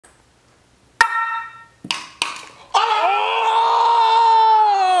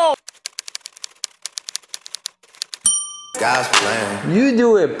guy's playing. You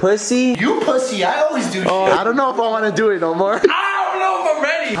do it, pussy. You pussy, I always do shit. I don't know if I want to do it no more. I don't know if I'm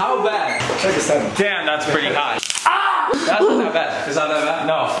ready. How bad? Check this out. Damn, that's pretty high. Ah! That's not that bad. It's not that bad?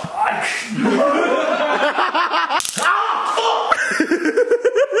 No.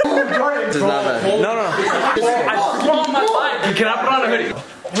 This is not bad. No. I swung on my leg. Can I put on a hoodie?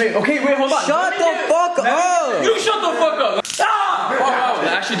 Wait, hold on. Shut the fuck up. You shut the fuck up. Ah! Oh,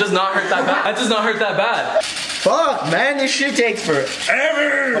 that actually does not hurt that bad. That does not hurt that bad. Fuck, man, this shit takes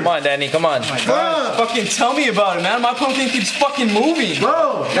forever. Come on, Danny, come on. Fucking tell me about it, man. My pumpkin keeps fucking moving.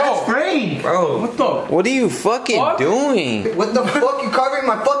 Bro, that's framed. Bro, what the? What are you fucking doing? What the fuck you covering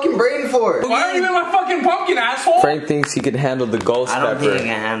my fucking brain for? Why are you in my fucking pumpkin, asshole? Frank thinks he can handle the ghost pepper. I don't think I can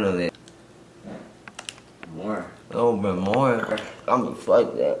handle it. More. A little bit more. I'm gonna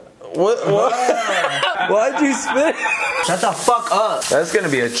fuck that. What? Why'd you spit? Shut the fuck up. That's gonna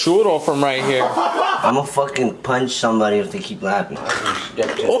be a churro from right here. I'm gonna fucking punch somebody if they keep laughing.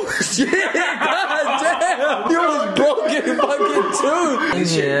 Oh shit! God damn! You almost broke your fucking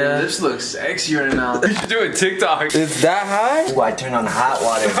tooth. Yeah. This looks sexier now. You should do a TikTok. It's that high? Ooh, I turned on the hot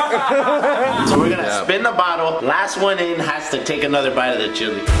water. So we're gonna spin the bottle. Last one in has to take another bite of the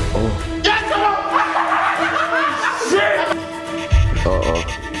chili. Uh-oh.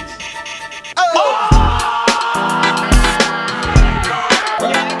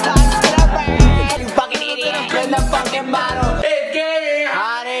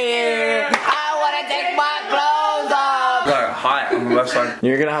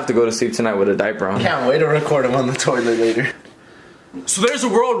 You're gonna have to go to sleep tonight with a diaper on. Can't wait to record him on the toilet later. So there's a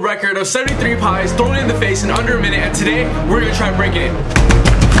world record of 73 pies thrown in the face in under a minute, and today we're gonna try breaking it.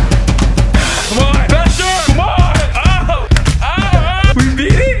 Come on, faster! Come on! Oh! We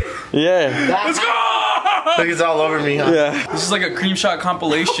beat it? Yeah. Let's go! Look, it's all over me, huh? Yeah. This is like a cream shot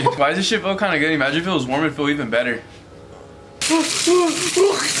compilation. Why does this shit feel kind of good? Imagine if it was warm, it'd feel even better.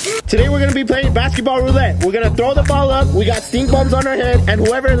 Today we're gonna be playing basketball roulette. We're gonna throw the ball up, we got stink bombs on our head, and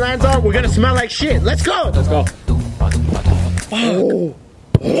whoever it lands on, we're gonna smell like shit. Let's go! Let's go. Oh.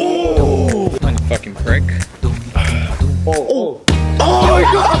 Oh. Fucking prick. Oh. Oh my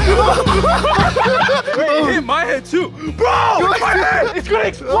god! Wait, it hit my head too. Bro! My head! It's gonna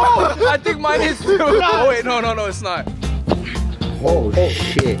explode! I think mine is too. Oh wait, no, it's not. Oh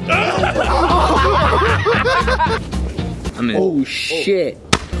shit. Oh shit.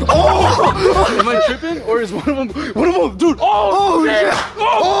 Oh! Am I tripping? Or is one of them, dude? Oh shit!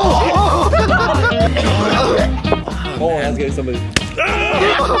 Oh, I was getting somebody.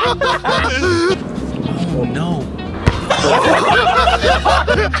 Oh no.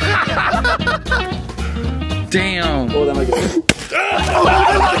 Damn. Oh, that might get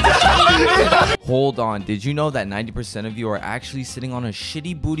Hold on, did you know that 90% of you are actually sitting on a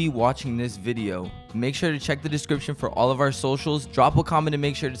shitty booty watching this video? Make sure to check the description for all of our socials, drop a comment and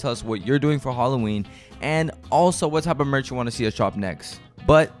make sure to tell us what you're doing for Halloween, and also what type of merch you want to see us drop next.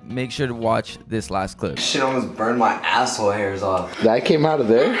 But make sure to watch this last clip. Shit almost burned my asshole hairs off. That came out of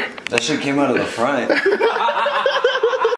there? That shit came out of the front.